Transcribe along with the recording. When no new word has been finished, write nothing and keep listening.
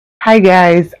Hi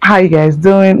guys, how you guys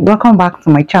doing? Welcome back to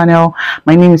my channel.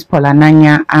 My name is Paula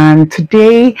Nanya, and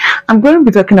today I'm going to be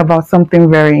talking about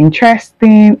something very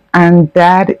interesting, and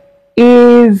that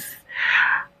is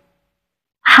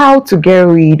how to get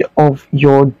rid of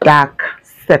your dark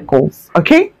circles.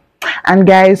 Okay, and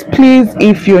guys, please,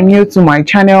 if you're new to my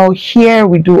channel, here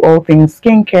we do all things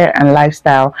skincare and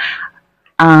lifestyle.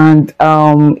 And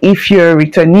if you're a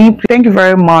returnee, thank you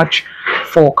very much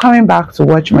for coming back to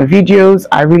watch my videos.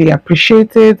 I really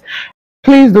appreciate it.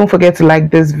 Please don't forget to like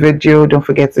this video. Don't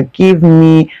forget to give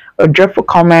me a drop a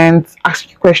comment, ask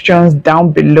your questions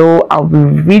down below. I'll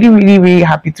be really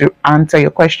happy to answer your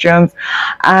questions.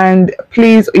 And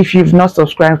please, if you've not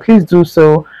subscribed, please do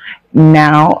so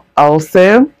now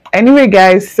also. Anyway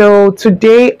guys, so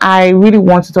today I really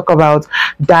want to talk about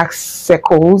dark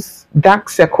circles. Dark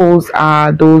circles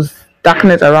are those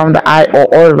darkness around the eye or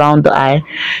all around the eye.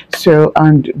 So,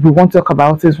 and we want to talk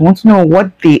about this. We want to know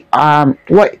what they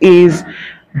what is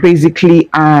basically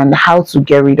and how to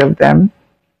get rid of them,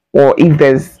 or if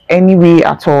there's any way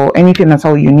at all, anything at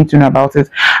all you need to know about it.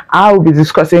 I will be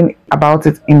discussing about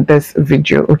it in this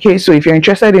video. Okay, so if you're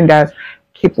interested in that,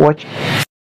 keep watching.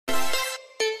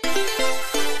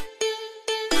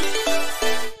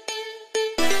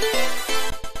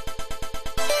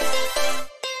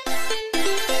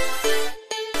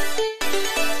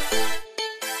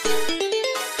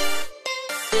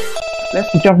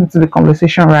 Let's jump into the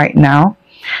conversation right now.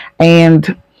 And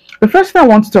the first thing I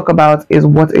want to talk about is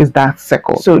what is dark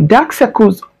circle. So dark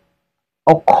circles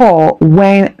occur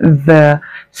when the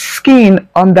skin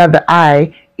under the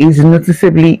eye is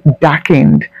noticeably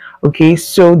darkened. Okay,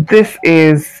 so this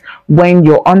is when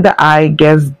your under eye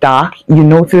gets dark. You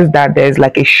notice that there's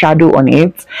like a shadow on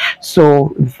it.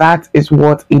 So that is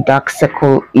what a dark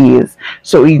circle is.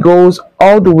 So it goes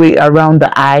all the way around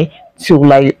the eye to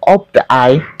like up the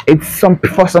eye. It's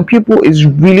for some people it's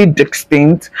really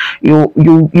distinct.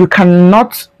 You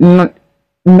cannot not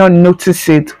notice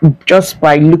it just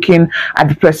by looking at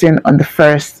the person on the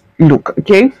first look.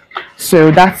 Okay, so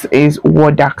that is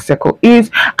what dark circle is,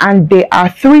 and there are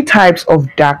three types of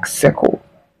dark circle.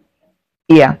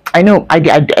 Yeah, I know.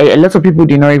 A lot of people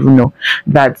did not even know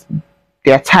that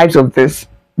there are types of this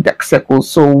dark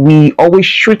circles, so we always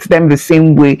treat them the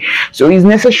same way. So it's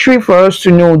necessary for us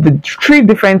to know the three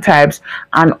different types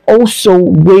and also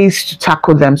ways to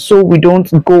tackle them, so we don't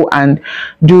go and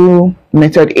do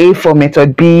method A for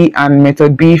method B and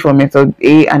method B for method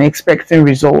A and expecting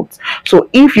results. So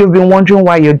if you've been wondering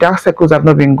why your dark circles have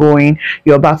not been going,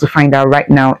 you're about to find out right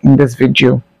now in this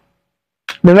video.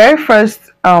 The very first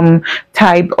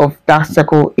type of dark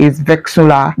circle is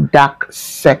vexillar dark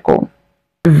circle.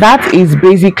 That is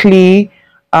basically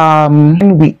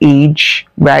when we age,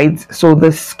 right? So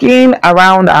the skin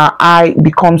around our eye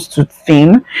becomes too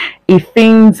thin, it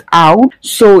thins out,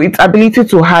 so its ability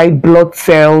to hide blood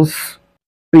cells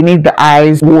beneath the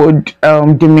eyes would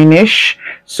diminish,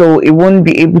 so it won't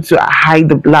be able to hide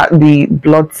the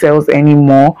blood cells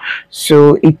anymore,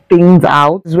 so it thins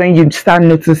out. Is when you start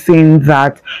noticing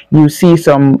that you see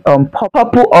some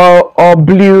purple or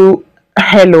blue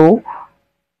halo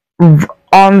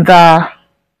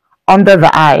under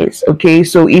the eyes. Okay,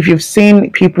 so if you've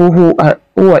seen people who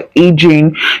are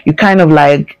aging, you kind of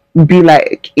like be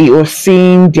like you're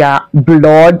seeing their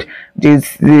blood,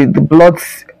 the blood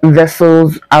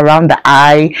vessels around the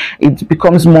eye, it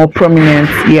becomes more prominent.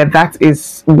 Yeah, that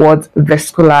is what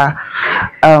vesicular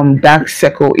dark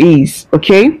circle is.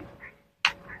 Okay,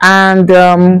 and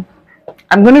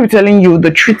I'm going to be telling you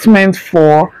the treatment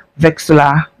for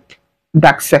vesicular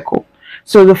dark circle.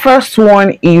 So the first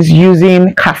one is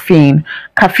using caffeine.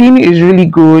 Caffeine is really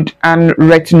good, and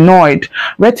retinoid.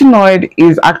 Retinoid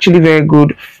is actually very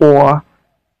good for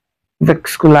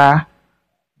vesicular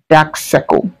dark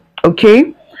circle.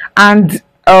 Okay, and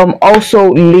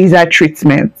also laser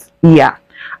treatment. Yeah.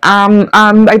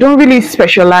 I don't really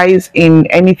specialize in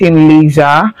anything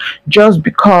laser, just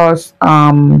because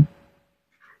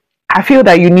I feel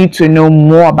that you need to know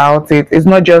more about it. It's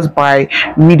not just by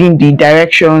reading the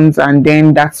directions and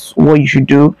then that's what you should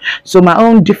do. So my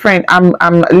own different, I'm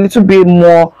a little bit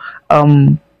more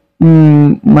let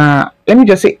me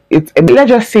just say it. Let's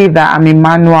just say that I'm a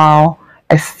manual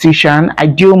esthetician. I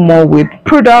deal more with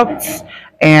products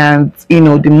and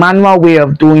the manual way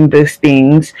of doing these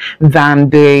things than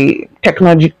the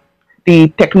the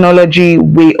technology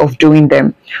way of doing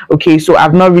them. Okay, so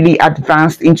I've not really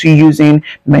advanced into using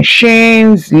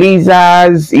machines,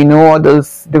 lasers, all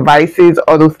those devices,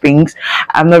 all those things.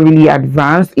 I'm not really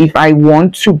advanced. If I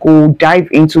want to go dive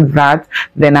into that,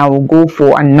 then I will go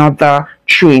for another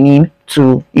training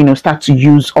to start to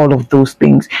use all of those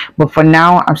things. But for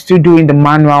now, I'm still doing the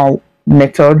manual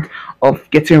method of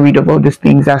getting rid of all these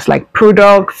things, that's like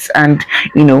products and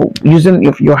using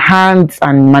your hands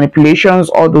and manipulations,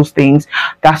 all those things.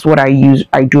 That's what I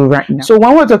do right now. So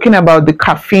when we're talking about the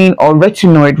caffeine, or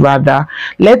retinoid rather,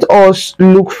 let us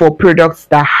look for products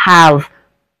that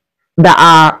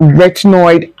are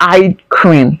retinoid eye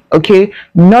cream. Okay,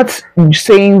 not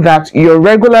saying that your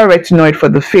regular retinoid for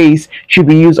the face should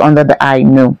be used under the eye.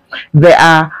 No, there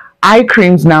are eye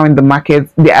creams now in the market.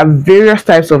 There are various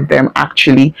types of them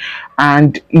actually,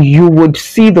 and you would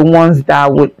see the ones that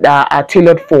are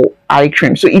tailored for eye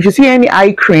cream. So if you see any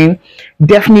eye cream,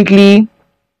 definitely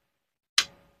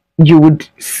you would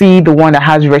see the one that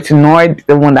has retinoid,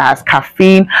 the one that has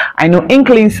caffeine. I know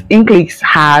INQUIRES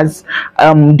has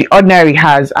the ordinary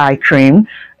has eye cream.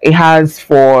 It has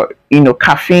for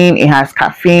caffeine. It has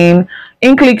caffeine.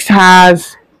 INQUIRES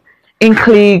has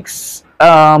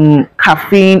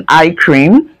caffeine eye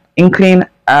cream. INQUIRES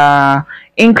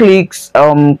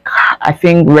I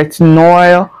think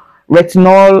retinol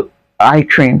eye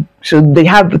cream. So they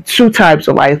have the two types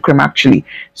of eye cream actually,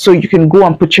 so you can go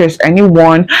and purchase any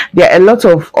one. There are a lot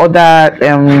of other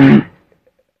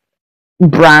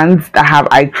brands that have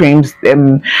eye creams.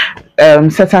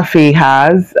 Cetaphil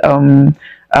has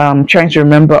trying to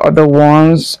remember other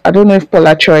ones. I don't know if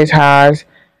Polar Choice has.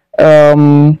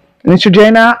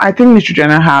 Neutrogena, I think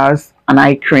Neutrogena has an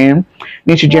eye cream.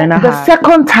 The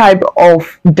second type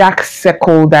of dark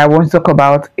circle that I want to talk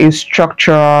about is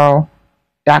structural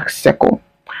dark circle.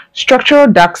 Structural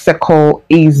dark circle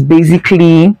is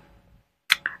basically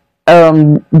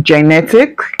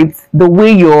genetic. It's the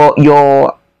way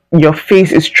your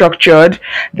face is structured,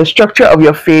 the structure of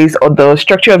your face, or the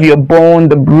structure of your bone,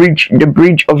 the bridge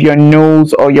of your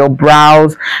nose or your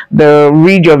brows, the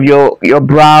ridge of your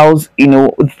brows.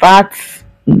 That's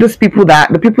the people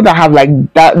that have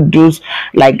like that, those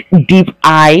like deep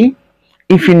eye.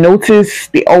 If you notice,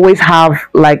 they always have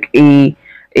like a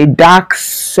dark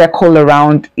circle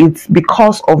around. It's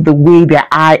because of the way their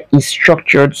eye is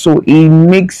structured, so it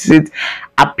makes it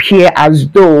appear as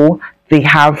though they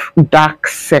have dark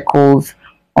circles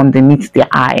underneath their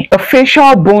eye. The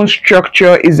facial bone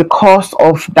structure is the cause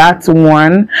of that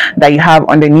one that you have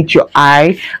underneath your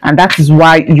eye, and that is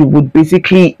why you would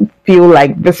basically feel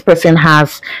like this person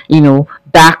has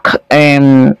dark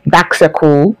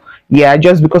circle. Yeah,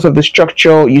 just because of the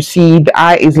structure. You see, the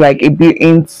eye is like a bit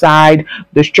inside,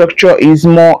 the structure is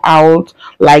more out,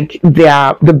 like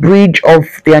the bridge of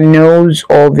their nose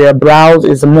or their brows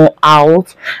is more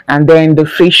out, and then the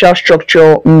facial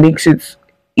structure makes it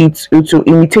to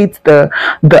imitate the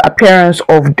appearance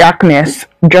of darkness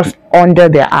just under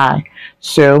their eye.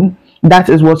 So that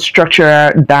is what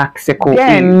structural dark circle is.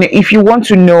 Then if you want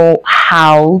to know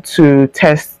how to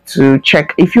test to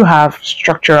check if you have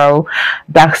structural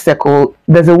dark circle,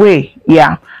 there's a way.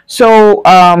 Yeah, so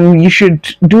you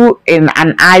should do an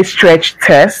eye stretch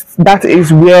test. That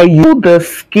is where you pull the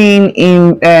skin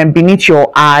in beneath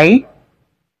your eye.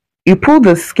 You pull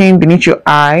the skin beneath your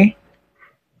eye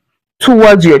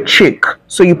towards your cheek.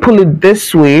 So you pull it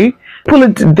this way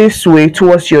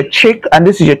towards your cheek, and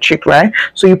this is your cheek, right?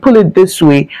 So you pull it this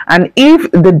way, and if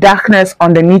the darkness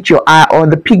underneath your eye or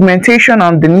the pigmentation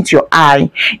underneath your eye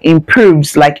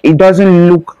improves, like it doesn't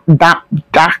look that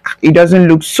dark, it doesn't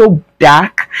look so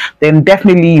dark, then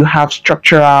definitely you have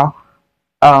structural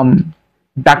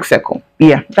dark circle.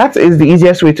 Yeah, that is the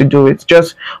easiest way to do it.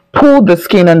 Just pull the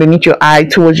skin underneath your eye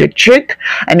towards your cheek,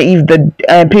 and if the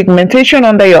pigmentation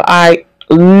under your eye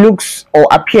looks or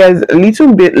appears a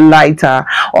little bit lighter,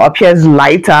 or appears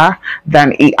lighter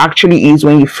than it actually is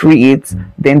when you free it,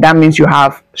 then that means you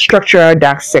have structural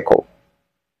dark circle.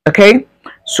 Okay,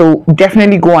 so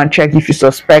definitely go and check if you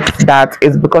suspect that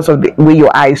it's because of the way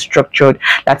your eye is structured.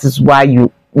 That is why your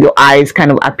eyes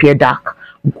kind of appear dark.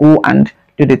 Go and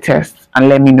do the test and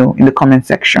let me know in the comment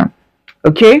section.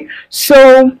 Okay,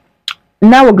 so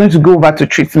now we're going to go over to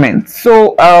treatment.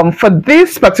 So for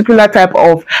this particular type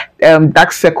of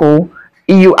dark circle,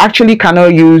 you actually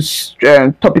cannot use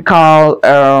topical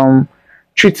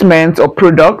treatment or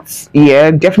products. Yeah,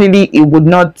 definitely it would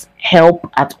not help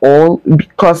at all,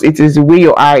 because it is the way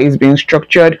your eye is being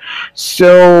structured.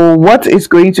 So what is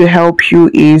going to help you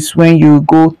is when you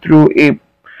go through a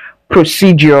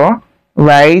procedure,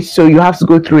 right? So you have to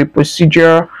go through a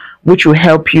procedure which will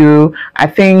help you. I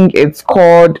think it's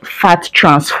called fat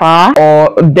transfer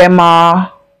or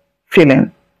derma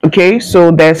filling. Okay,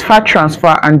 so there's fat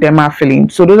transfer and derma filling.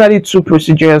 So those are the two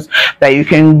procedures that you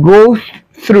can go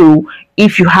through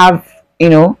if you have,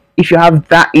 if you have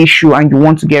that issue and you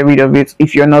want to get rid of it.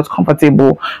 If you're not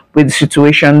comfortable with the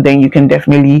situation, then you can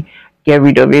definitely get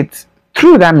rid of it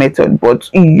through that method. But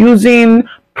using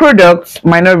products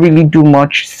might not really do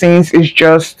much, since it's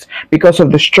just because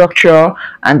of the structure,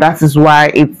 and that is why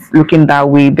it's looking that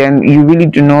way. Then you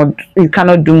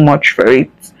cannot do much for it.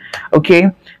 Okay,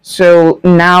 so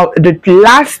now the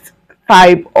last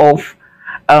type of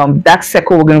dark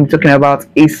circle we're going to be talking about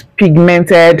is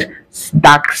pigmented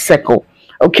dark circle.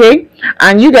 Okay,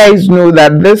 and you guys know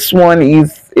that this one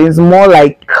is more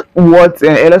like what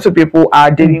a lot of people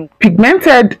are dealing.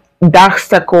 Pigmented dark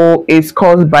circle is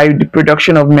caused by the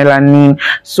production of melanin.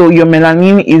 So your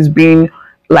melanin is being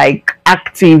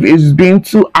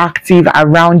too active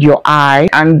around your eye,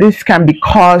 and this can be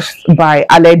caused by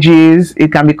allergies,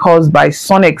 it can be caused by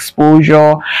sun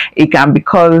exposure, it can be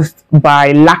caused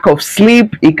by lack of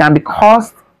sleep, it can be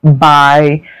caused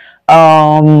by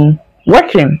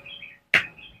working.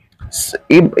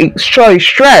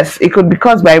 Stress, it could be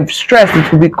caused by stress, it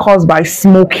could be caused by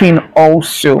smoking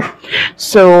also.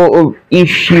 So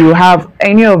if you have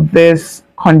any of these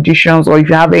conditions, or if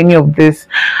you have any of these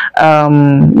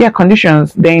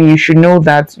conditions, then you should know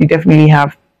that you definitely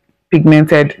have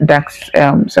pigmented dark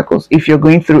circles if you're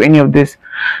going through any of these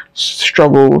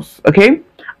struggles. Okay,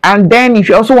 and then if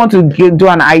you also want to do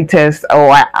an eye test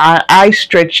or eye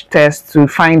stretch test to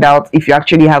find out if you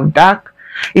actually have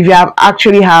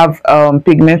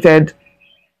pigmented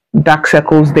dark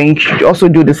circles, then you should also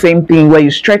do the same thing where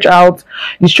you stretch out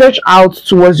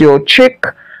towards your cheek,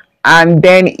 and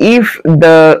then if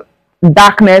the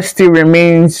darkness still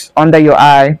remains under your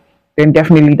eye, then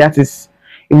definitely if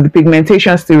the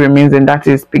pigmentation still remains, then that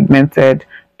is pigmented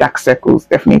dark circles,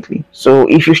 definitely. So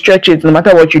if you stretch it, no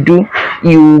matter what you do,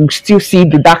 you still see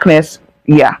the darkness,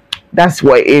 yeah, that's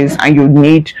what it is, and you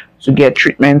need to get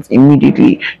treatment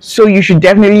immediately. So you should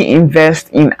definitely invest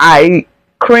in eye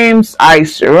creams, eye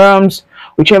serums,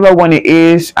 whichever one it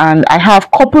is. And I have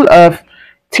couple of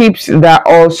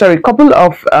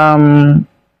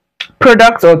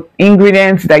products or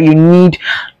ingredients that you need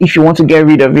if you want to get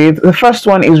rid of it. The first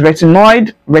one is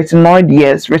retinoid.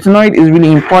 Yes, retinoid is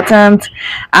really important.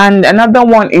 And another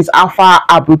one is alpha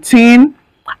arbutin.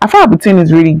 Alpha arbutin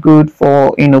is really good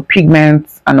for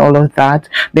pigments and all of that.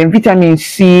 Then vitamin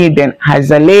C, then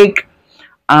hyaluronic,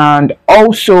 and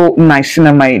also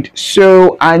niacinamide.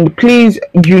 So, and please,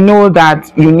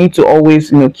 that you need to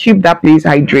always keep that place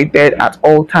hydrated at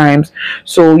all times.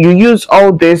 So you use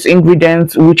all these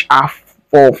ingredients which are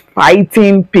for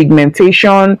fighting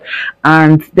pigmentation,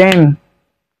 and then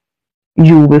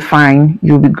you will be fine,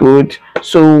 you'll be good.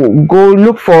 So go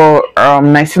look for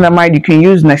niacinamide. You can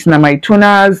use niacinamide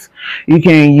toners, you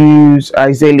can use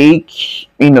hyaluronic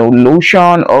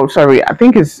lotion, or sorry, I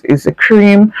think it's a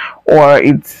cream or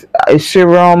it's a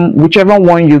serum, whichever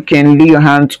one you can lay your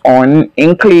hands on.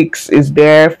 INQUIRES is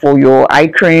there for your eye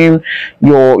cream.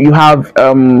 You have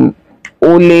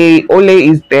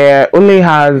Olay is there.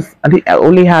 I think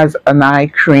Olay has an eye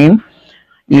cream,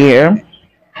 yeah.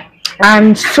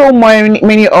 And so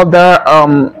many other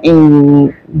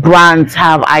in brands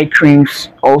have eye creams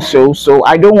also. So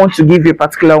I don't want to give you a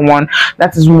particular one.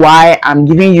 That is why I'm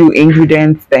giving you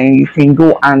ingredients. Then you can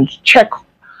go and check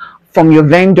from your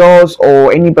vendors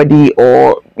or anybody,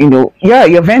 or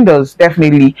your vendors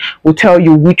definitely will tell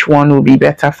you which one will be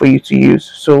better for you to use.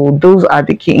 So those are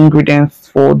the key ingredients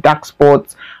for dark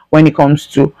spots when it comes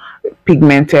to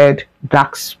pigmented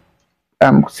dark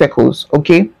circles.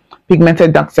 Okay,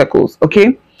 pigmented dark circles.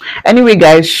 Okay, anyway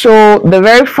guys, so the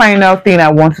very final thing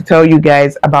I want to tell you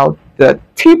guys about the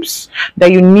tips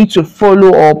that you need to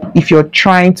follow up if you're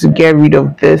trying to get rid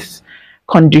of this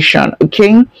condition.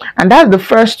 Okay, and that's the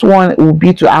first one will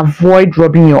be to avoid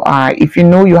rubbing your eye. If you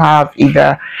know you have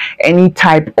either any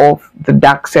type of the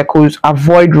dark circles,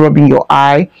 avoid rubbing your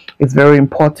eye. It's very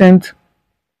important.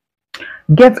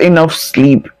 Get enough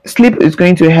sleep. Sleep is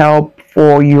going to help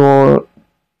for your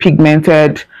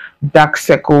pigmented dark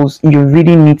circles. You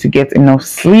really need to get enough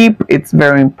sleep. It's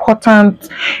very important.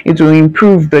 It will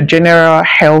improve the general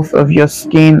health of your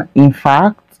skin, in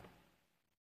fact.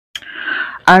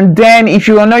 And then if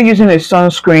you are not using a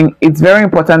sunscreen, it's very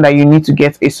important that you need to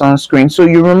get a sunscreen. So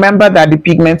you remember that the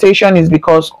pigmentation is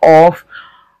because of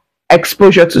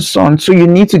exposure to sun, so you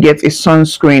need to get a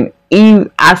sunscreen.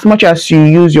 In as much as you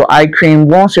use your eye cream,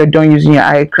 once you're done using your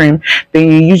eye cream,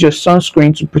 then you use your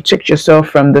sunscreen to protect yourself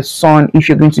from the sun if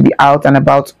you're going to be out and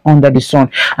about under the sun,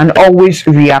 and always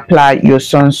reapply your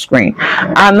sunscreen.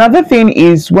 Another thing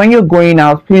is, when you're going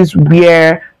out, please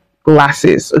wear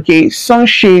glasses. Okay,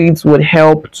 sunshades would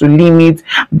help to limit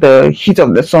the heat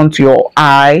of the sun to your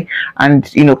eye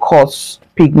and, you know, cause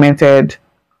pigmented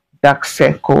dark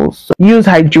circles. So use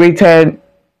hydrating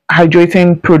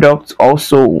products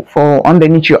also for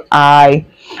underneath your eye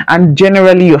and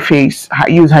generally your face.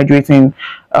 Use hydrating.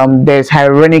 There's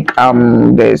hyaluronic,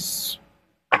 there's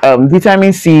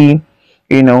vitamin C,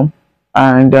 you know,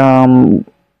 and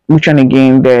which one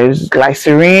again, there's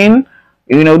glycerin.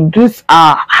 You know, these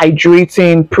are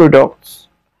hydrating products.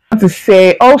 I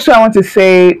want to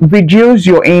say reduce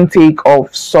your intake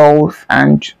of salt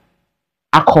and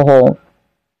alcohol.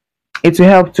 It will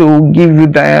help to give you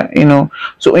the, you know,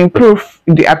 to improve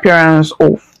the appearance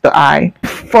of the eye.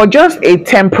 For just a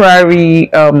temporary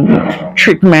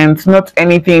treatment, not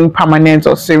anything permanent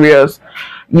or serious,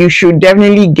 you should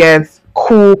definitely get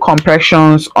cool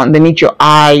compressions underneath your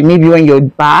eye, maybe when you're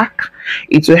back.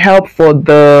 It will help for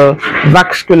the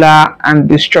vascular and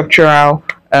the structural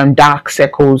dark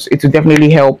circles. It will definitely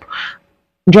help,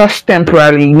 just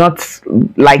temporarily, not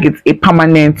like it's a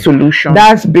permanent solution.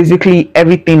 That's basically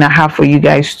everything I have for you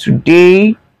guys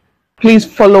today. Please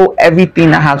follow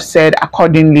everything I have said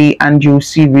accordingly and you'll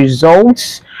see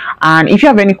results. And if you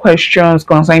have any questions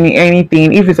concerning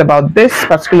anything, if it's about this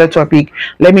particular topic,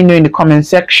 let me know in the comment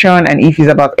section. And if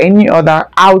it's about any other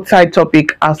outside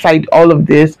topic outside all of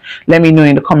this, let me know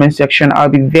in the comment section. I'll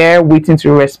be there waiting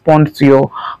to respond to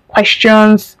your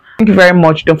questions. Thank you very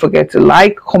much. Don't forget to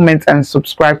like, comment, and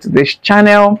subscribe to this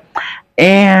channel.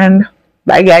 And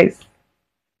bye, guys.